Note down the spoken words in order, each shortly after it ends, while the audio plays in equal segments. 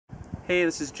Hey,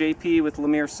 this is JP with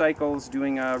LaMere Cycles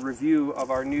doing a review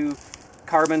of our new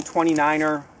carbon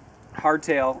 29er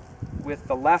hardtail with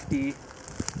the Lefty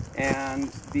and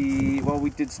the, well, we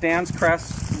did Stan's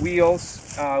Crest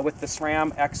wheels with the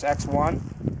Sram XX1,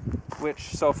 which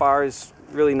so far is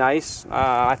really nice.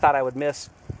 I thought I would miss,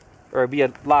 or it'd be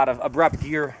a lot of abrupt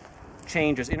gear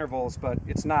changes, intervals, but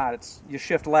it's not. You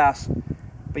shift less,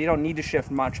 but you don't need to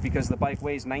shift much because the bike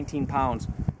weighs 19 pounds.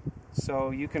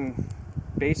 So you can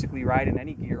basically ride in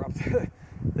any gear up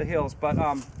the hills, but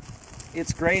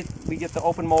it's great. We get the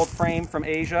open mold frame from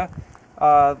Asia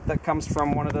that comes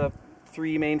from one of the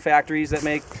 3 main factories that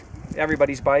make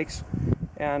everybody's bikes,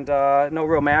 and no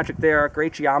real magic there.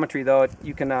 Great geometry though.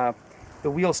 You can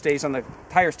the wheel stays on the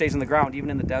tire stays on the ground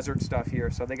even in the desert stuff here,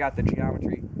 so they got the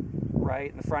geometry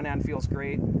right, and the front end feels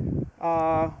great.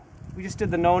 We just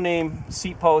did the no-name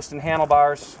seat post and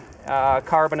handlebars,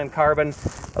 carbon and carbon,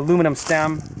 aluminum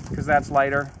stem because that's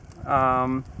lighter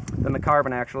than the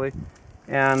carbon actually.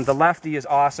 And the Lefty is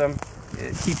awesome.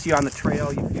 It keeps you on the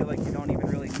trail. You feel like you don't even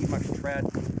really need much tread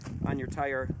on your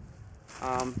tire.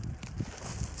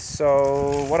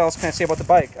 So what else can I say about the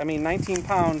bike? I mean, 19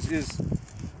 pounds is,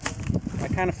 I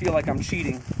kind of feel like I'm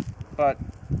cheating, but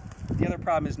the other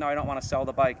problem is now I don't want to sell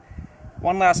the bike.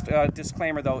 One last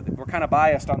disclaimer though, we're kind of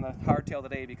biased on the hardtail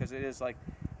today because it is like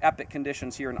epic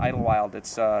conditions here in Idlewild.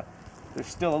 It's there's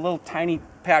still a little tiny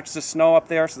patches of snow up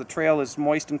there, so the trail is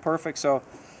moist and perfect. So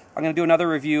I'm going to do another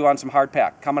review on some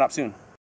hardpack coming up soon.